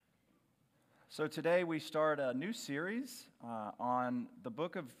So today we start a new series on the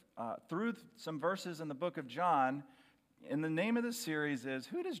book of, through some verses in the book of John. And the name of the series is,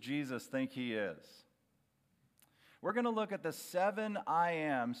 Who Does Jesus Think He Is? We're going to look at the 7 I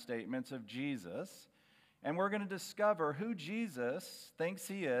am statements of Jesus, and we're going to discover who Jesus thinks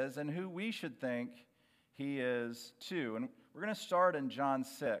he is and who we should think he is too. And we're going to start in John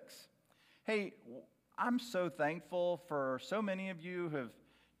 6. Hey, I'm so thankful for so many of you who have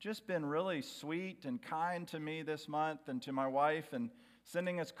just been really sweet and kind to me this month and to my wife and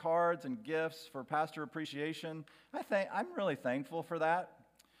sending us cards and gifts for Pastor Appreciation. I'm really thankful for that.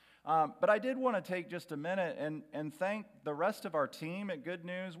 But I did want to take just a minute and thank the rest of our team at Good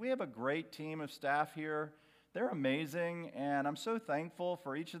News. We have a great team of staff here. They're amazing, and I'm so thankful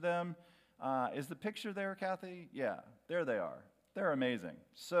for each of them. Is the picture there, Kathy? Yeah, there they are. They're amazing.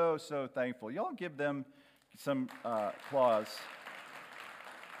 So thankful. Y'all give them some applause.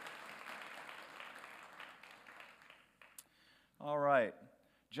 All right,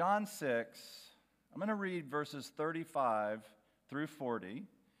 John 6, I'm going to read verses 35 through 40,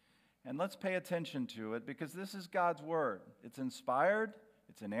 and let's pay attention to it because this is God's word. It's inspired,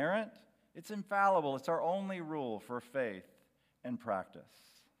 it's inerrant, it's infallible. It's our only rule for faith and practice.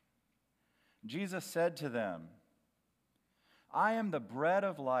 Jesus said to them, I am the bread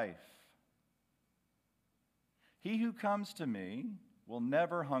of life. He who comes to me will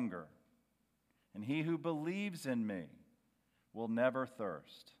never hunger, and he who believes in me will never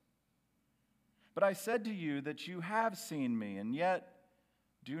thirst. But I said to you that you have seen me, and yet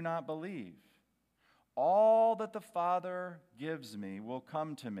do not believe. All that the Father gives me will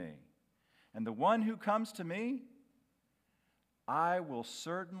come to me, and the one who comes to me, I will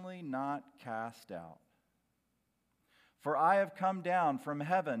certainly not cast out. For I have come down from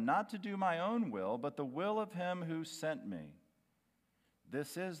heaven not to do my own will, but the will of him who sent me.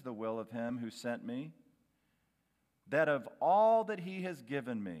 This is the will of him who sent me, that of all that he has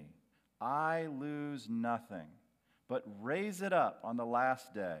given me, I lose nothing, but raise it up on the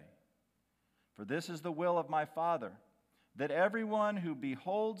last day. For this is the will of my Father, that everyone who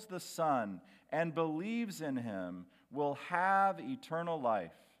beholds the Son and believes in him will have eternal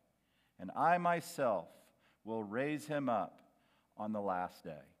life, and I myself will raise him up on the last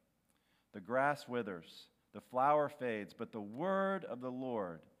day. The grass withers, the flower fades, but the word of the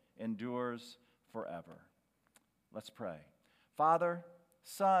Lord endures forever. Let's pray. Father,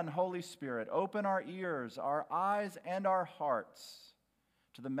 Son, Holy Spirit, open our ears, our eyes, and our hearts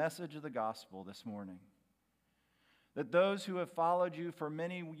to the message of the gospel this morning. That those who have followed you for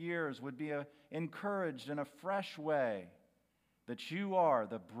many years would be encouraged in a fresh way that you are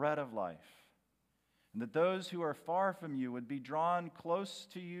the bread of life. And that those who are far from you would be drawn close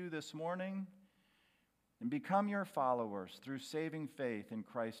to you this morning and become your followers through saving faith in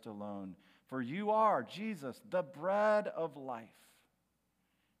Christ alone. For you are, Jesus, the bread of life.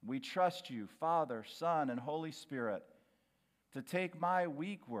 We trust you, Father, Son, and Holy Spirit, to take my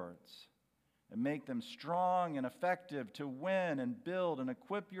weak words and make them strong and effective to win and build and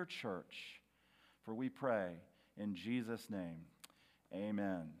equip your church. For we pray in Jesus' name,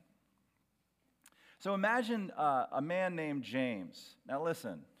 amen. So imagine a man named James. Now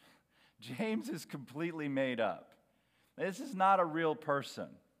listen, James is completely made up. This is not a real person.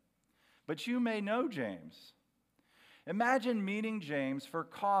 But you may know James. Imagine meeting James for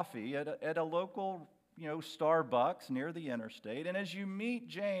coffee at a local, Starbucks near the interstate. And as you meet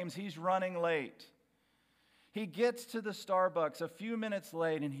James, he's running late. He gets to the Starbucks a few minutes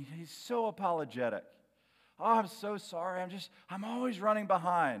late, and he's so apologetic. Oh, I'm so sorry. I'm always running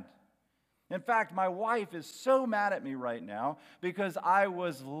behind. In fact, my wife is so mad at me right now because I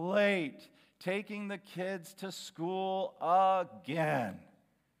was late taking the kids to school again.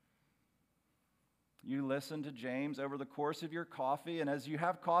 You listen to James over the course of your coffee, and as you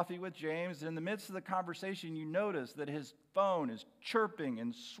have coffee with James, in the midst of the conversation, you notice that his phone is chirping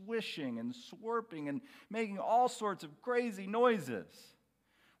and swishing and swirping and making all sorts of crazy noises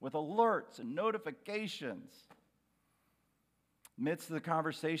with alerts and notifications. Amidst the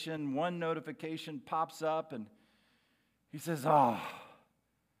conversation, one notification pops up, and he says, "Oh,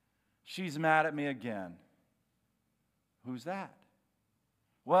 she's mad at me again." Who's that?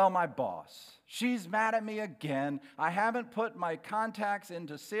 Well, my boss. She's mad at me again. I haven't put my contacts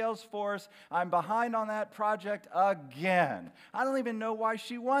into Salesforce. I'm behind on that project again. I don't even know why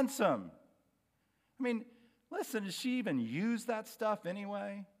she wants them. I mean, listen, does she even use that stuff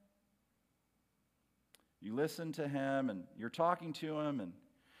anyway? You listen to him, and you're talking to him, and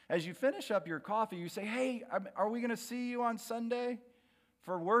as you finish up your coffee, you say, "Hey, are we going to see you on Sunday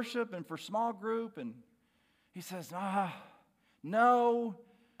for worship and for small group?" And he says, "No,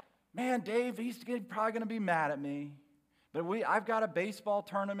 Man, Dave, he's probably going to be mad at me. But I've got a baseball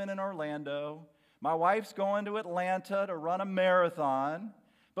tournament in Orlando. My wife's going to Atlanta to run a marathon.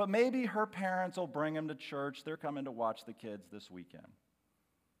 But maybe her parents will bring him to church. They're coming to watch the kids this weekend.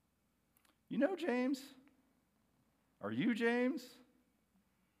 You know James? Are you James?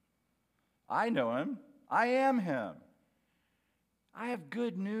 I know him. I am him. I have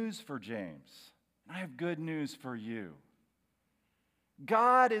good news for James. I have good news for you.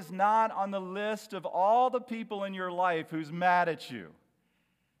 God is not on the list of all the people in your life who's mad at you.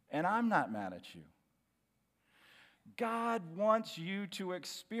 And I'm not mad at you. God wants you to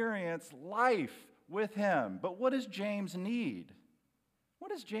experience life with him. But what does James need?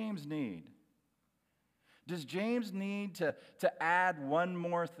 What does James need? Does James need to add one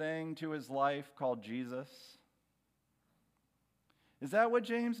more thing to his life called Jesus? Is that what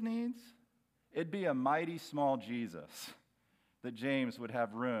James needs? It'd be a mighty small Jesus that James would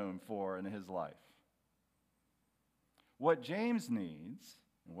have room for in his life. What James needs,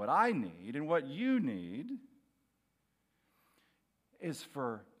 and what I need, and what you need is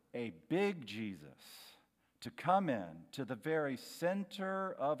for a big Jesus to come in to the very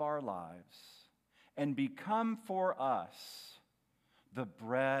center of our lives and become for us the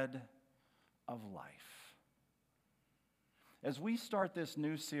bread of life. As we start this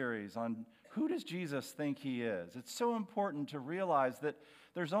new series on who does Jesus think he is, it's so important to realize that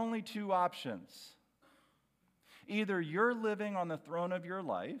there's only two options. Either you're living on the throne of your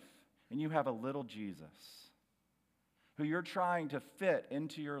life and you have a little Jesus who you're trying to fit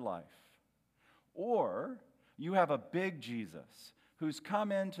into your life, or you have a big Jesus who's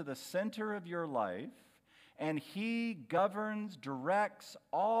come into the center of your life and he governs, directs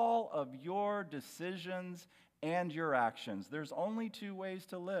all of your decisions and your actions. There's only two ways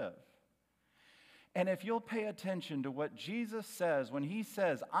to live. And if you'll pay attention to what Jesus says when he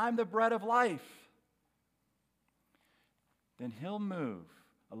says, I'm the bread of life, then he'll move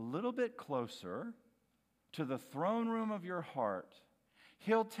a little bit closer to the throne room of your heart.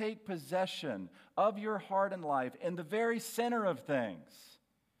 He'll take possession of your heart and life in the very center of things.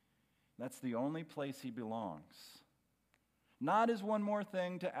 That's the only place he belongs. Not as one more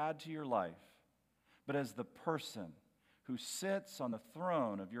thing to add to your life, but as the person who sits on the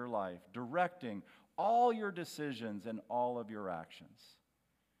throne of your life, directing all your decisions and all of your actions.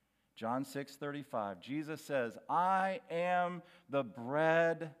 John 6:35, Jesus says, I am the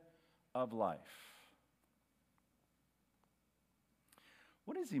bread of life.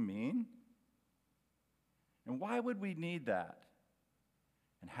 What does he mean? And why would we need that?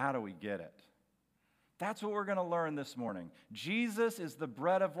 And how do we get it? That's what we're going to learn this morning. Jesus is the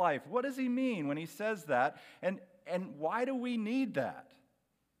bread of life. What does he mean when he says that? And why do we need that?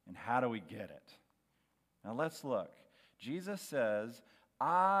 And how do we get it? Now let's look. Jesus says,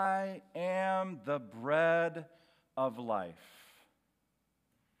 I am the bread of life.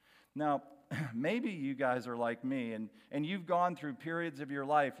 Now, maybe you guys are like me, and you've gone through periods of your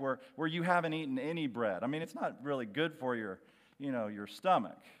life where you haven't eaten any bread. I mean, it's not really good for your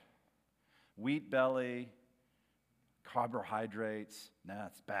stomach. Wheat belly, carbohydrates,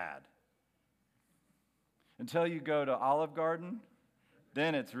 it's bad. Until you go to Olive Garden,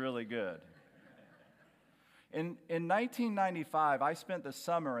 then it's really good. In 1995, I spent the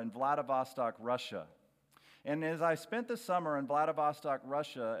summer in Vladivostok, Russia. And as I spent the summer in Vladivostok,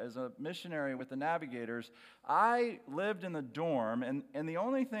 Russia, as a missionary with the Navigators, I lived in the dorm, and the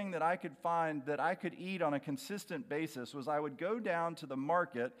only thing that I could find that I could eat on a consistent basis was I would go down to the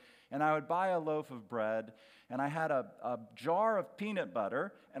market, and I would buy a loaf of bread, and I had a jar of peanut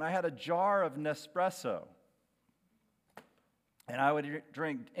butter, and I had a jar of Nespresso. And I would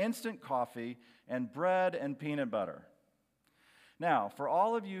drink instant coffee and bread and peanut butter. Now, for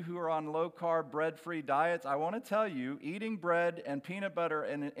all of you who are on low-carb, bread-free diets, I want to tell you, eating bread and peanut butter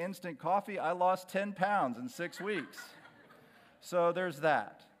and an instant coffee, I lost 10 pounds in 6 weeks. So there's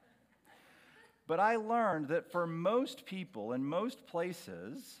that. But I learned that for most people in most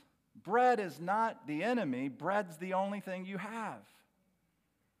places, bread is not the enemy, bread's the only thing you have.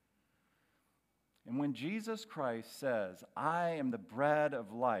 And when Jesus Christ says, I am the bread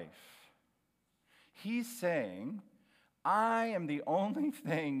of life, he's saying, I am the only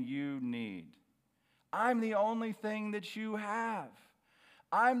thing you need. I'm the only thing that you have.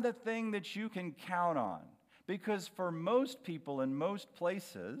 I'm the thing that you can count on. Because for most people in most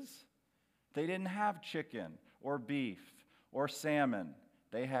places, they didn't have chicken or beef or salmon.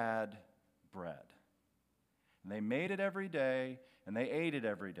 They had bread. And they made it every day, and they ate it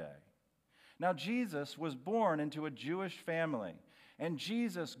every day. Now, Jesus was born into a Jewish family, and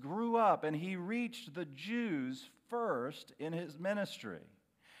Jesus grew up, and he reached the Jews first in his ministry.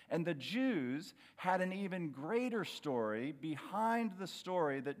 And the Jews had an even greater story behind the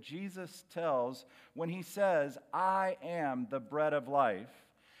story that Jesus tells when he says, I am the bread of life.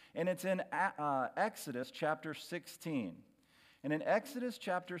 And it's in Exodus chapter 16. And in Exodus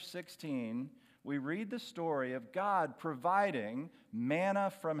chapter 16, we read the story of God providing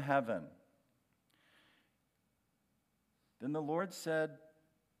manna from heaven. Then the Lord said,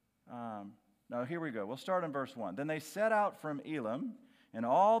 here we go. We'll start in verse 1. Then they set out from Elim, and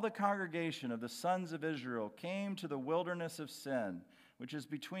all the congregation of the sons of Israel came to the wilderness of Sin, which is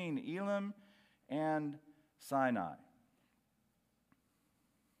between Elim and Sinai.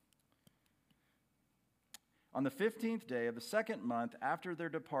 On the 15th day of the second month after their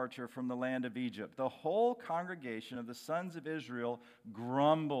departure from the land of Egypt, the whole congregation of the sons of Israel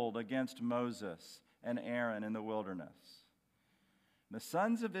grumbled against Moses and Aaron in the wilderness. The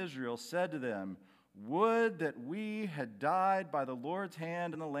sons of Israel said to them, Would that we had died by the Lord's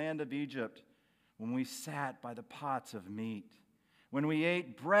hand in the land of Egypt, when we sat by the pots of meat, when we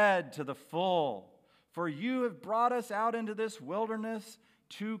ate bread to the full. For you have brought us out into this wilderness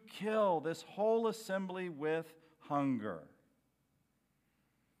to kill this whole assembly with hunger.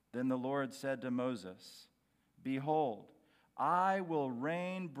 Then the Lord said to Moses, Behold, I will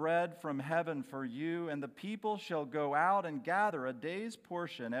rain bread from heaven for you, and the people shall go out and gather a day's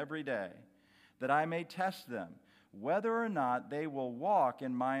portion every day, that I may test them, whether or not they will walk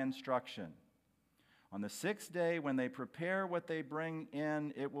in my instruction. On the sixth day, when they prepare what they bring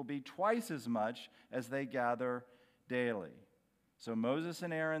in, it will be twice as much as they gather daily. So Moses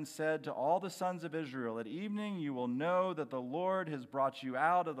and Aaron said to all the sons of Israel, At evening you will know that the Lord has brought you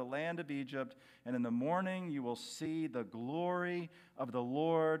out of the land of Egypt, and in the morning you will see the glory of the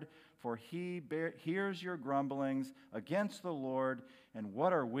Lord, for he hears your grumblings against the Lord, and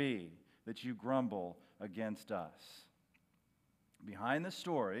what are we that you grumble against us? Behind the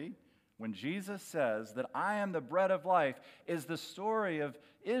story, when Jesus says that I am the bread of life, is the story of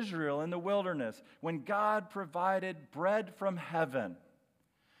Israel in the wilderness, when God provided bread from heaven.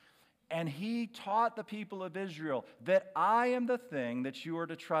 And he taught the people of Israel that I am the thing that you are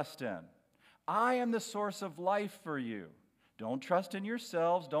to trust in. I am the source of life for you. Don't trust in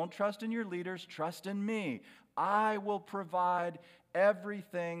yourselves. Don't trust in your leaders. Trust in me. I will provide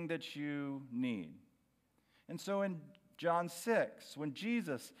everything that you need. And so in John 6, when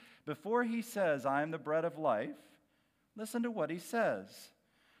Jesus, before he says, I am the bread of life, listen to what he says.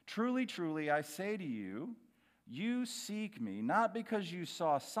 Truly, truly, I say to you, you seek me, not because you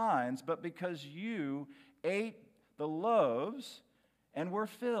saw signs, but because you ate the loaves and were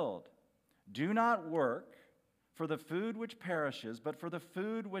filled. Do not work for the food which perishes, but for the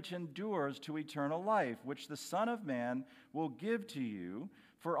food which endures to eternal life, which the Son of Man will give to you,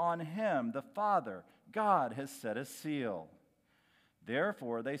 for on him the Father, God, has set a seal.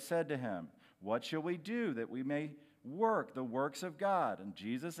 Therefore they said to him, What shall we do that we may work the works of God? And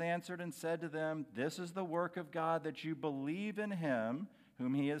Jesus answered and said to them, This is the work of God, that you believe in him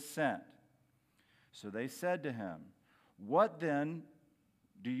whom he has sent. So they said to him, What then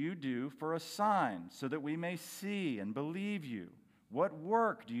do you do for a sign, so that we may see and believe you? What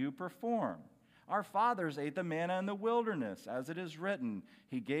work do you perform? Our fathers ate the manna in the wilderness, as it is written,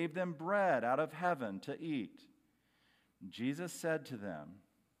 He gave them bread out of heaven to eat. Jesus said to them,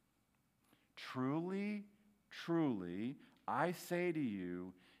 Truly, truly, I say to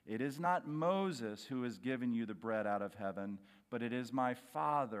you, it is not Moses who has given you the bread out of heaven, but it is my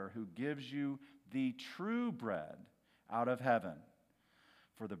Father who gives you the true bread out of heaven.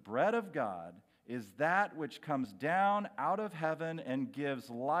 For the bread of God is that which comes down out of heaven and gives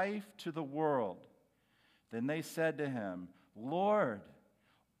life to the world. Then they said to him, Lord,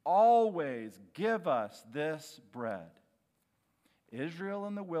 always give us this bread. Israel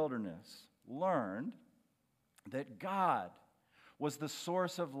in the wilderness learned that God was the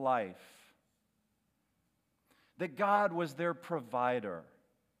source of life, that God was their provider.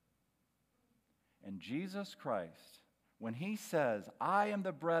 And Jesus Christ, when he says, I am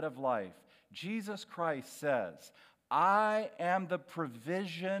the bread of life, Jesus Christ says, I am the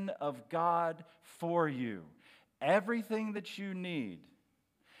provision of God for you. Everything that you need,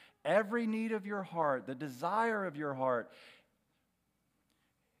 every need of your heart, the desire of your heart,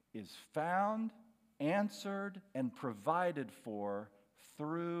 is found, answered, and provided for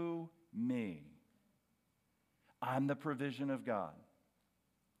through me. I'm the provision of God.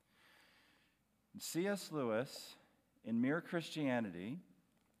 C.S. Lewis in Mere Christianity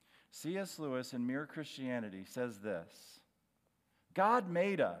says this: God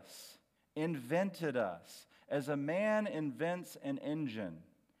made us, invented us, as a man invents an engine.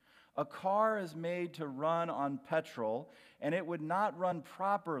 A car is made to run on petrol, and it would not run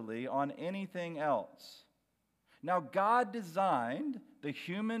properly on anything else. Now, God designed the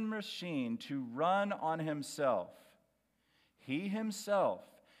human machine to run on himself. He himself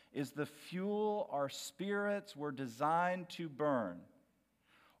is the fuel our spirits were designed to burn,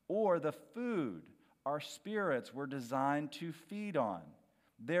 or the food our spirits were designed to feed on.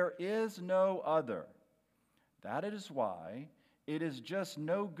 There is no other. That is why it is just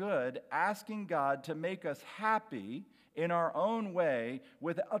no good asking God to make us happy in our own way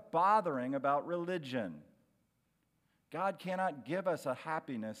without bothering about religion. God cannot give us a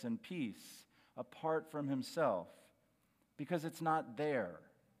happiness and peace apart from himself because it's not there.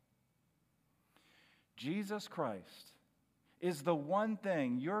 Jesus Christ is the one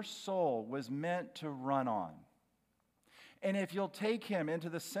thing your soul was meant to run on. And if you'll take him into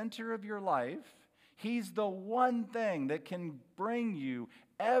the center of your life, he's the one thing that can bring you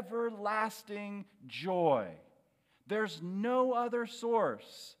everlasting joy. There's no other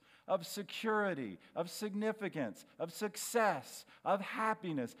source of security, of significance, of success, of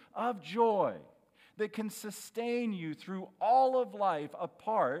happiness, of joy that can sustain you through all of life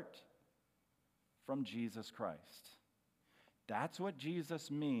apart from Jesus Christ. That's what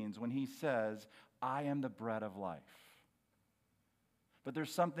Jesus means when he says, I am the bread of life. But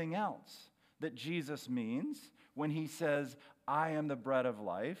there's something else that Jesus means when he says, I am the bread of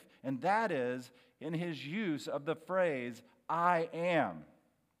life, and that is in his use of the phrase, I am.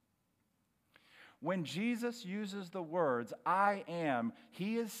 When Jesus uses the words, I am,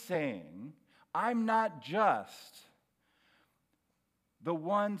 he is saying, I'm not just the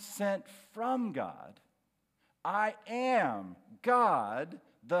one sent from God. I am God,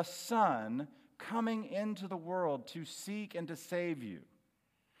 the Son, coming into the world to seek and to save you.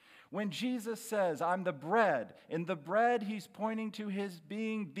 When Jesus says, I'm the bread, in the bread he's pointing to his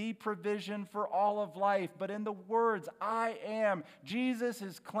being the provision for all of life. But in the words, I am, Jesus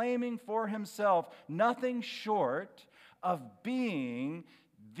is claiming for himself nothing short of being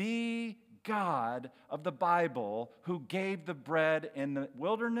the God of the Bible who gave the bread in the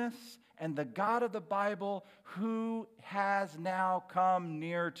wilderness, and the God of the Bible who has now come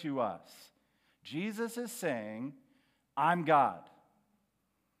near to us. Jesus is saying, I'm God.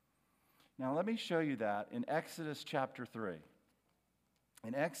 Now let me show you that in Exodus chapter 3.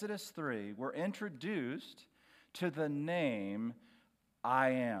 In Exodus 3, we're introduced to the name I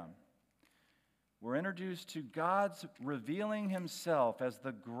am. We're introduced to God's revealing himself as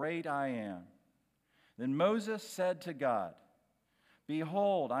the great I am. Then Moses said to God,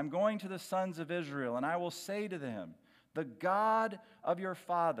 Behold, I'm going to the sons of Israel, and I will say to them, the God of your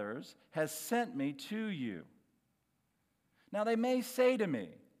fathers has sent me to you. Now they may say to me,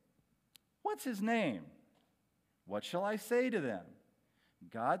 What's his name? What shall I say to them?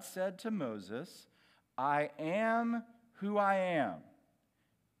 God said to Moses, I am who I am.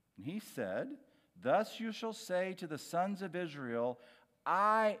 And he said, Thus you shall say to the sons of Israel,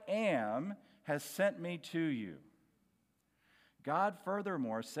 I am has sent me to you. God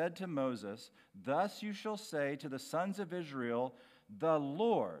furthermore said to Moses, Thus you shall say to the sons of Israel, The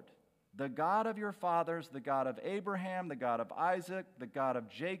Lord, the God of your fathers, the God of Abraham, the God of Isaac, the God of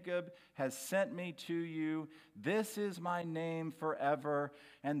Jacob, has sent me to you. This is my name forever,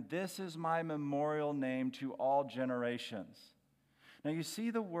 and this is my memorial name to all generations. Now you see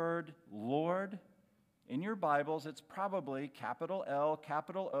the word Lord in your Bibles. It's probably capital L,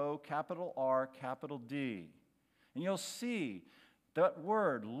 capital O, capital R, capital D. And you'll see that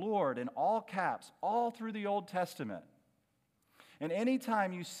word Lord in all caps all through the Old Testament. And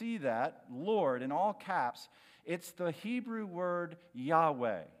anytime you see that, Lord, in all caps, it's the Hebrew word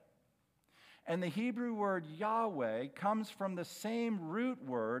Yahweh. And the Hebrew word Yahweh comes from the same root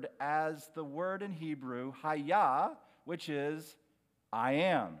word as the word in Hebrew, Hayah, which is I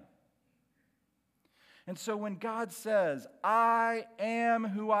am. And so when God says, I am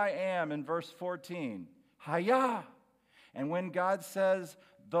who I am in verse 14, Hayah. And when God says,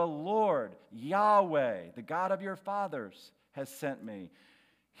 the Lord, Yahweh, the God of your fathers, has sent me,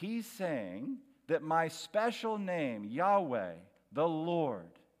 he's saying that my special name, Yahweh, the Lord,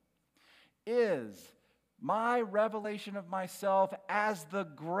 is my revelation of myself as the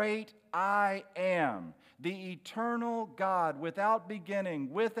great I am, the eternal God, without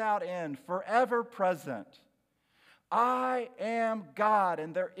beginning, without end, forever present. I am God,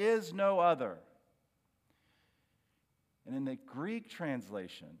 and there is no other. And in the Greek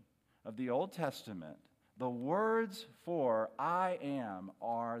translation of the Old Testament, the words for I am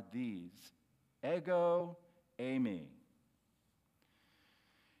are these, ego eimi.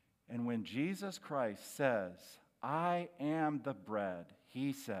 And when Jesus Christ says, I am the bread,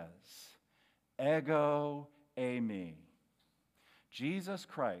 he says, ego eimi. Jesus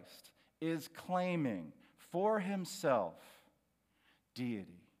Christ is claiming for himself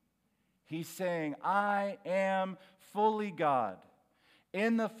deity. He's saying, I am fully God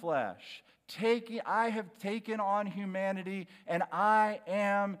in the flesh. I have taken on humanity, and I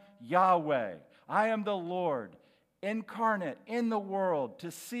am Yahweh. I am the Lord, incarnate in the world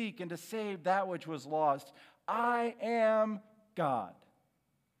to seek and to save that which was lost. I am God.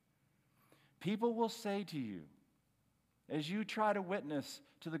 People will say to you, as you try to witness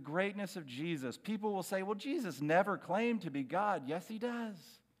to the greatness of Jesus, people will say, well, Jesus never claimed to be God. Yes, he does.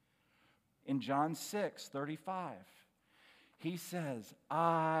 In John 6:35, he says,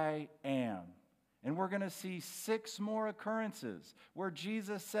 I am. And we're going to see 6 more occurrences where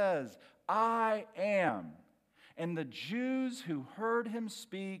Jesus says, I am. And the Jews who heard him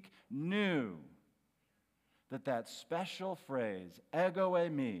speak knew that that special phrase, ego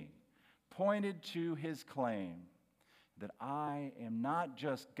eimi, pointed to his claim that I am not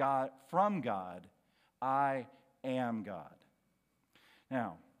just God from God, I am God.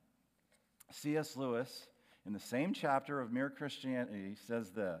 Now, C.S. Lewis, in the same chapter of Mere Christianity,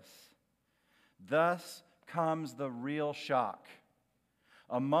 says this, thus comes the real shock.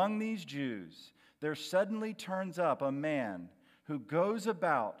 Among these Jews, there suddenly turns up a man who goes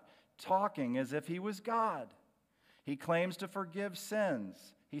about talking as if he was God. He claims to forgive sins.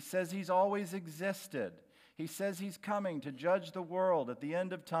 He says he's always existed. He says he's coming to judge the world at the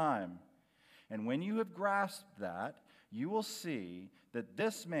end of time. And when you have grasped that, you will see that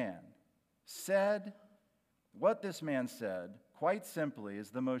this man said, what this man said, quite simply, is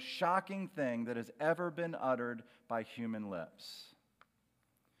the most shocking thing that has ever been uttered by human lips.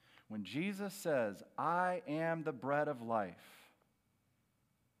 When Jesus says, I am the bread of life,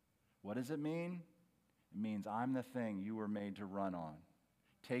 what does it mean? It means I'm the thing you were made to run on.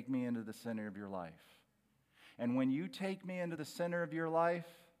 Take me into the center of your life. And when you take me into the center of your life,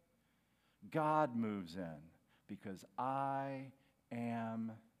 God moves in because I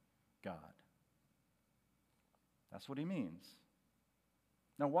am God. That's what he means.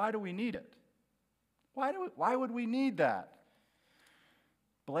 Now, why do we need it? Why would we need that?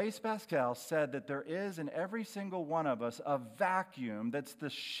 Blaise Pascal said that there is in every single one of us a vacuum that's the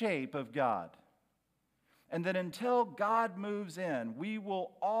shape of God. And that until God moves in, we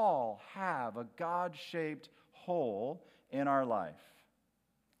will all have a God-shaped hole in our life.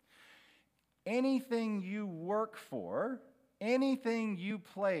 Anything you work for, anything you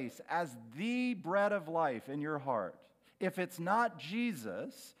place as the bread of life in your heart, if it's not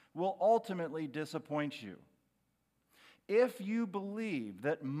Jesus, will ultimately disappoint you. If you believe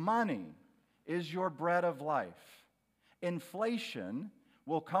that money is your bread of life, inflation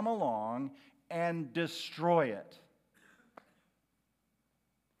will come along and destroy it.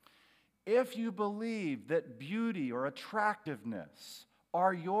 If you believe that beauty or attractiveness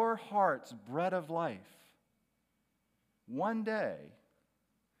are your heart's bread of life, one day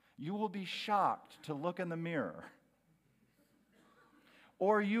you will be shocked to look in the mirror.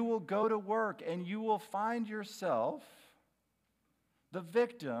 Or you will go to work and you will find yourself the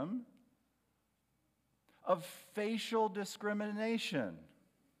victim of facial discrimination.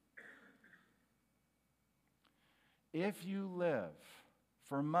 If you live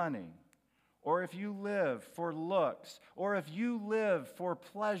for money, or if you live for looks, or if you live for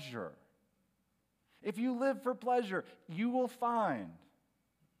pleasure, if you live for pleasure, you will find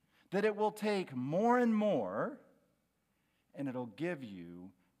that it will take more and more, and it'll give you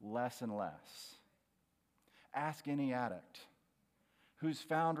less and less. Ask any addict who's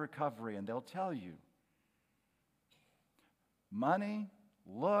found recovery, and they'll tell you money,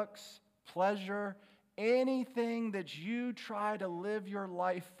 looks, pleasure, anything that you try to live your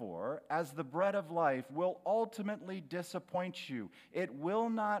life for as the bread of life will ultimately disappoint you. It will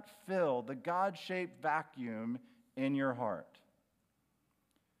not fill the God-shaped vacuum in your heart.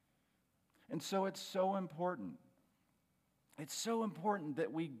 And so it's so important. It's so important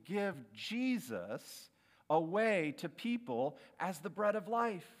that we give Jesus away to people as the bread of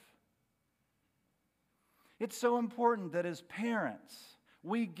life. It's so important that as parents,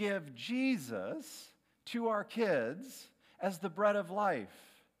 we give Jesus to our kids as the bread of life.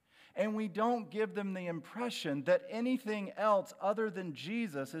 And we don't give them the impression that anything else other than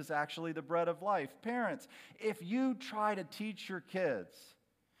Jesus is actually the bread of life. Parents, if you try to teach your kids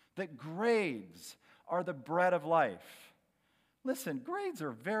that grades are the bread of life, listen, grades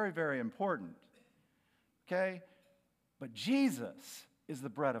are very, very important, okay? But Jesus is the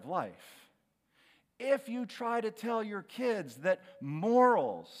bread of life. If you try to tell your kids that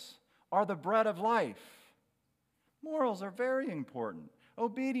morals are the bread of life, morals are very important.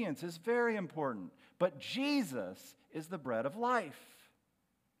 Obedience is very important, but Jesus is the bread of life.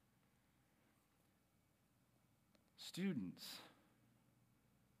 Students,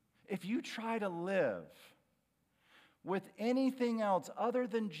 if you try to live with anything else other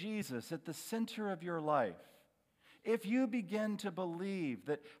than Jesus at the center of your life, if you begin to believe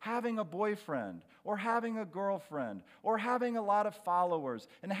that having a boyfriend or having a girlfriend or having a lot of followers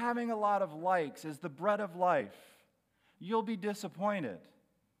and having a lot of likes is the bread of life, you'll be disappointed.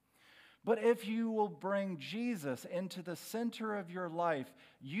 But if you will bring Jesus into the center of your life,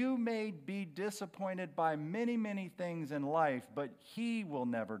 you may be disappointed by many, many things in life, but He will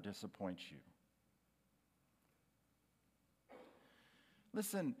never disappoint you.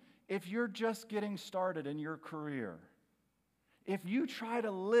 Listen, if you're just getting started in your career, if you try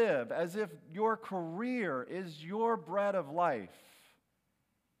to live as if your career is your bread of life,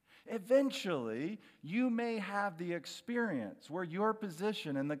 eventually you may have the experience where your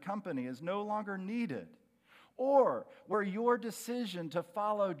position in the company is no longer needed, or where your decision to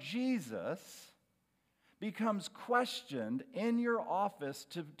follow Jesus becomes questioned in your office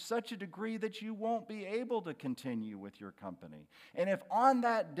to such a degree that you won't be able to continue with your company. And if on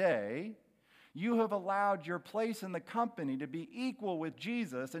that day you have allowed your place in the company to be equal with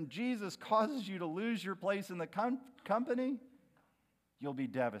Jesus, and Jesus causes you to lose your place in the company, you'll be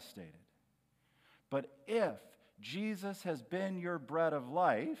devastated. But if Jesus has been your bread of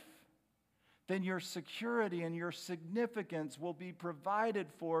life, then your security and your significance will be provided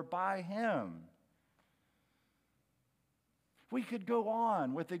for by Him. We could go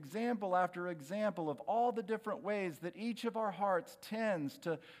on with example after example of all the different ways that each of our hearts tends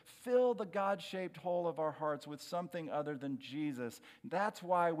to fill the God-shaped hole of our hearts with something other than Jesus. That's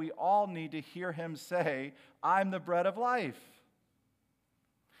why we all need to hear Him say, "I'm the bread of life."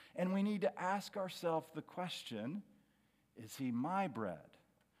 And we need to ask ourselves the question, is He my bread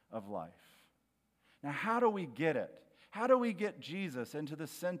of life? Now, how do we get it? How do we get Jesus into the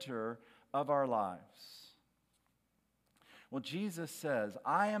center of our lives? Well, Jesus says,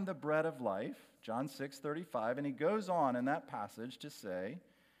 "I am the bread of life," John 6:35, and He goes on in that passage to say,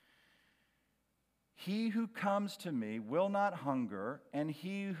 "He who comes to me will not hunger, and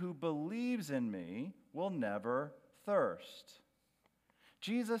he who believes in me will never thirst."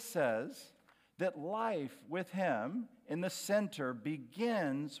 Jesus says that life with Him in the center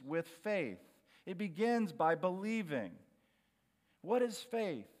begins with faith. It begins by believing. What is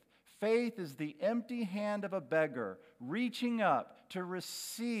faith? Faith is the empty hand of a beggar reaching up to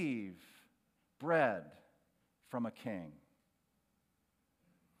receive bread from a king.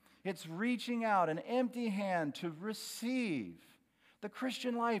 It's reaching out an empty hand to receive. The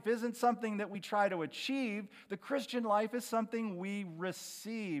Christian life isn't something that we try to achieve. The Christian life is something we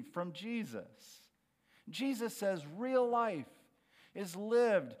receive from Jesus. Jesus says real life is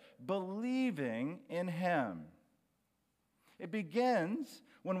lived believing in Him. It begins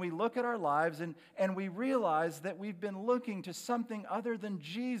when we look at our lives and we realize that we've been looking to something other than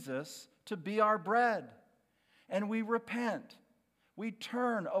Jesus to be our bread. And we repent. We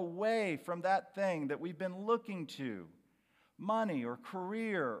turn away from that thing that we've been looking to. Money or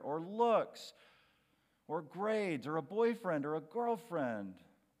career or looks or grades or a boyfriend or a girlfriend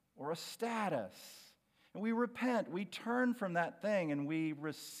or a status. And we repent. We turn from that thing and we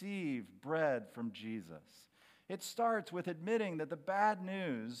receive bread from Jesus. It starts with admitting that the bad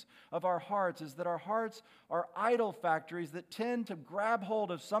news of our hearts is that our hearts are idol factories that tend to grab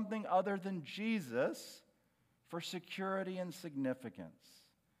hold of something other than Jesus for security and significance.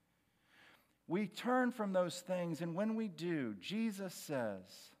 We turn from those things, and when we do, Jesus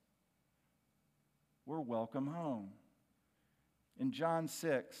says, we're welcome home. In John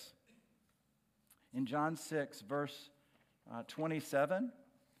 6, verse 27,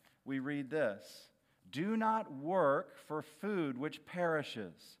 we read this: "Do not work for food which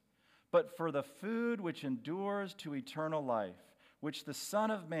perishes, but for the food which endures to eternal life, which the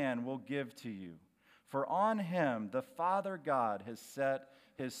Son of Man will give to you. For on Him the Father God has set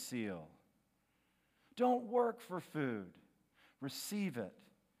His seal." Don't work for food. Receive it.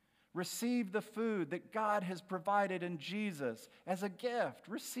 Receive the food that God has provided in Jesus as a gift.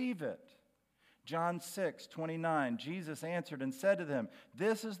 Receive it. John 6:29, Jesus answered and said to them,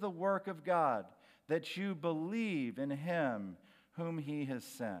 "This is the work of God, that you believe in Him whom He has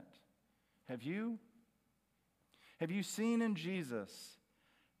sent." Have you? Have you seen in Jesus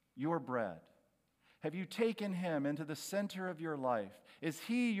your bread? Have you taken Him into the center of your life? Is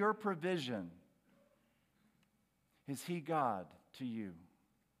He your provision? Is He God to you?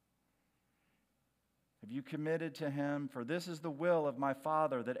 Have you committed to him? For this is the will of my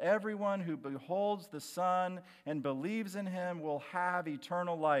Father, that everyone who beholds the Son and believes in him will have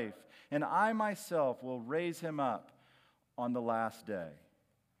eternal life, and I myself will raise him up on the last day.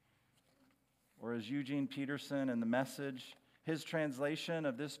 Or as Eugene Peterson in The Message, his translation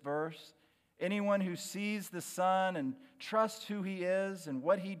of this verse, anyone who sees the Son and trusts who he is and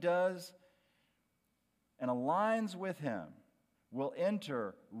what he does and aligns with him will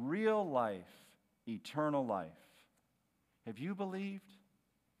enter real life, eternal life. Have you believed?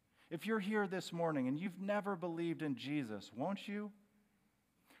 If you're here this morning and you've never believed in Jesus, won't you?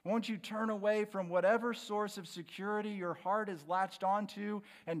 Won't you turn away from whatever source of security your heart is latched onto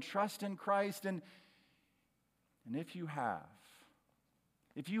and trust in Christ? And if you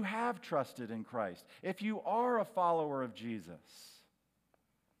have trusted in Christ, if you are a follower of Jesus,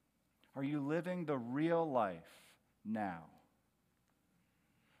 are you living the real life now?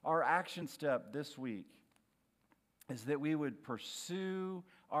 Our action step this week is that we would pursue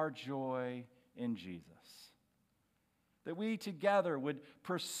our joy in Jesus. That we together would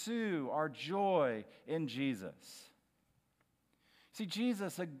pursue our joy in Jesus. See,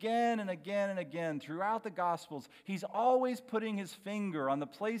 Jesus, again and again and again, throughout the Gospels, he's always putting his finger on the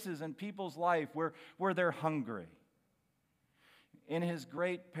places in people's life where they're hungry. In his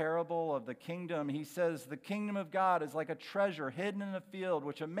great parable of the kingdom, he says, the kingdom of God is like a treasure hidden in a field,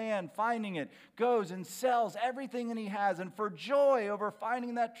 which a man finding it goes and sells everything that he has, and for joy over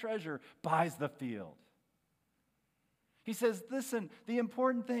finding that treasure, buys the field. He says, listen, the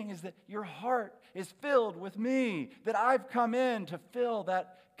important thing is that your heart is filled with me, that I've come in to fill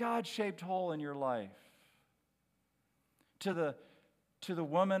that God-shaped hole in your life. To the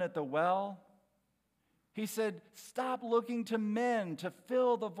woman at the well, he said, stop looking to men to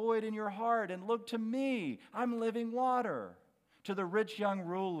fill the void in your heart and look to me. I'm living water. To the rich young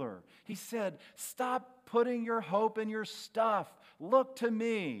ruler, he said, stop putting your hope in your stuff. Look to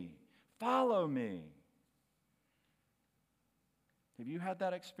me. Follow me. Have you had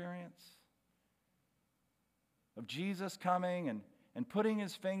that experience? Of Jesus coming and putting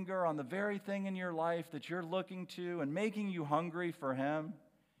his finger on the very thing in your life that you're looking to and making you hungry for him?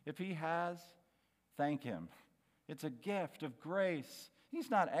 If he has, thank him. It's a gift of grace.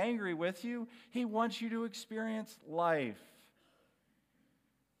 He's not angry with you. He wants you to experience life.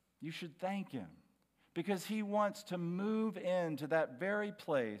 You should thank him because he wants to move into that very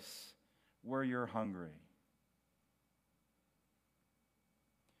place where you're hungry.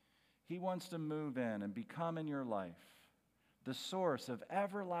 He wants to move in and become in your life the source of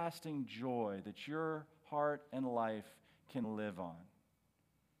everlasting joy that your heart and life can live on.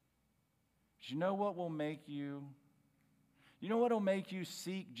 Do you know what will make you? You know what will make you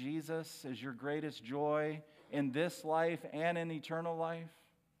seek Jesus as your greatest joy in this life and in eternal life?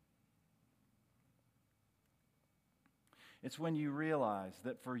 It's when you realize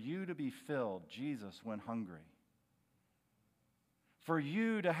that for you to be filled, Jesus went hungry. For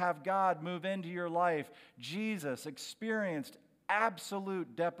you to have God move into your life, Jesus experienced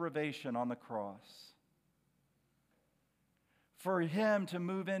absolute deprivation on the cross. For him to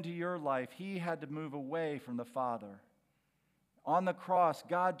move into your life, he had to move away from the Father. On the cross,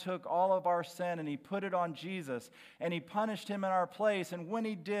 God took all of our sin and he put it on Jesus and he punished him in our place. And when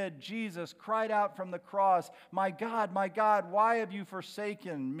he did, Jesus cried out from the cross, my God, why have you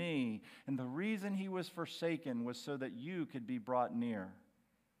forsaken me?" And the reason he was forsaken was so that you could be brought near.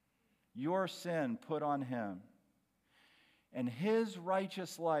 Your sin put on him. And his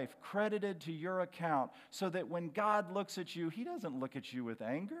righteous life credited to your account so that when God looks at you, he doesn't look at you with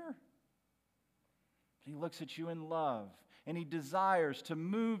anger. He looks at you in love. And he desires to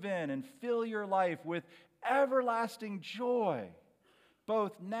move in and fill your life with everlasting joy,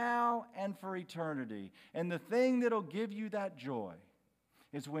 both now and for eternity. And the thing that'll give you that joy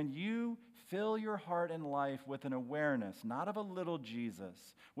is when you fill your heart and life with an awareness, not of a little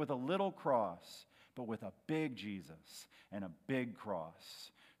Jesus, with a little cross, but with a big Jesus and a big cross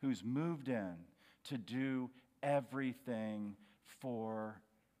who's moved in to do everything for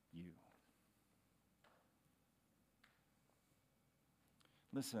you.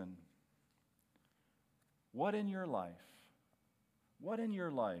 Listen, what in your life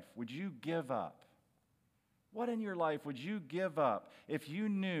would you give up? What in your life would you give up if you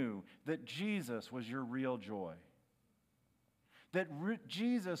knew that Jesus was your real joy? That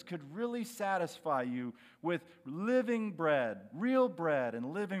Jesus could really satisfy you with living bread, real bread,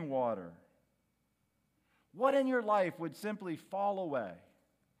 and living water? What in your life would simply fall away?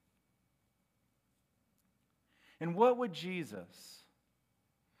 And what would Jesus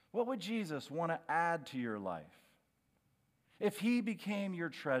want to add to your life? If he became your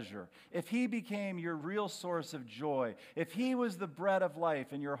treasure, if he became your real source of joy, if he was the bread of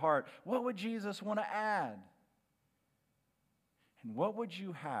life in your heart, what would Jesus want to add? And what would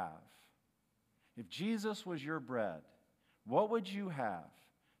you have? If Jesus was your bread, what would you have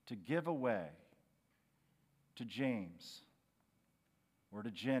to give away to James or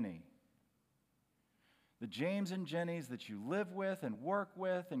to Jenny? The James and Jennies that you live with and work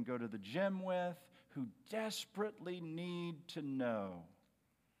with and go to the gym with, who desperately need to know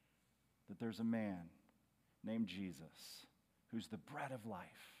that there's a man named Jesus who's the bread of life.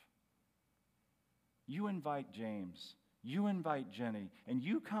 You invite James, you invite Jenny, and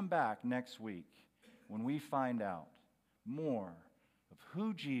you come back next week when we find out more of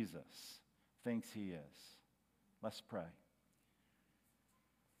who Jesus thinks he is. Let's pray.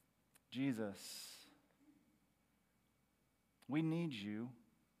 Jesus, we need you.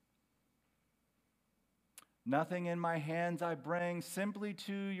 Nothing in my hands I bring, simply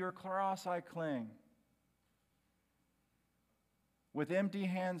to your cross I cling. With empty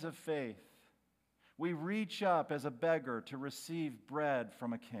hands of faith, we reach up as a beggar to receive bread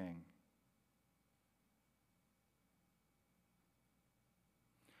from a king.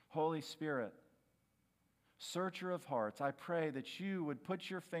 Holy Spirit, searcher of hearts, I pray that you would put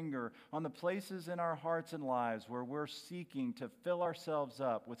your finger on the places in our hearts and lives where we're seeking to fill ourselves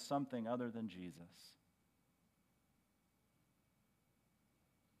up with something other than Jesus.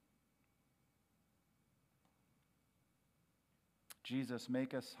 Jesus,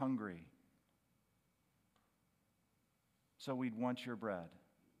 make us hungry so we'd want your bread.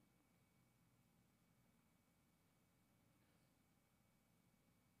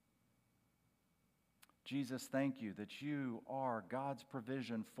 Jesus, thank you that you are God's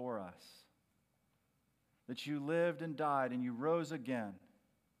provision for us, that you lived and died and you rose again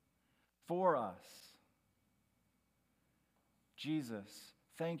for us. Jesus,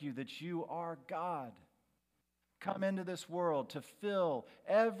 thank you that you are God, come into this world to fill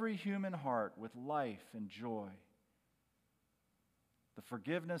every human heart with life and joy, the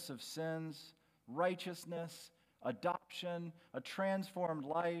forgiveness of sins, righteousness, adoption, a transformed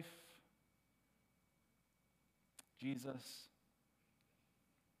life. Jesus,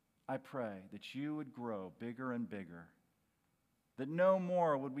 I pray that you would grow bigger and bigger, that no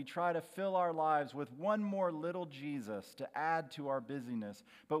more would we try to fill our lives with one more little Jesus to add to our busyness,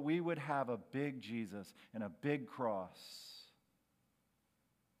 but we would have a big Jesus and a big cross,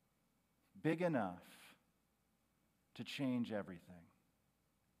 big enough to change everything,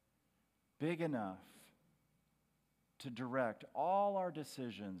 big enough to direct all our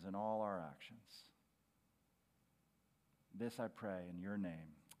decisions and all our actions. This I pray in your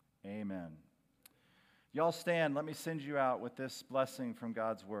name. Amen. Y'all stand. Let me send you out with this blessing from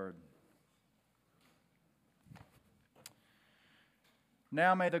God's word.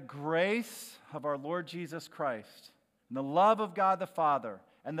 Now may the grace of our Lord Jesus Christ and the love of God the Father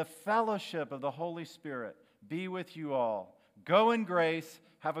and the fellowship of the Holy Spirit be with you all. Go in grace.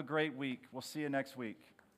 Have a great week. We'll see you next week.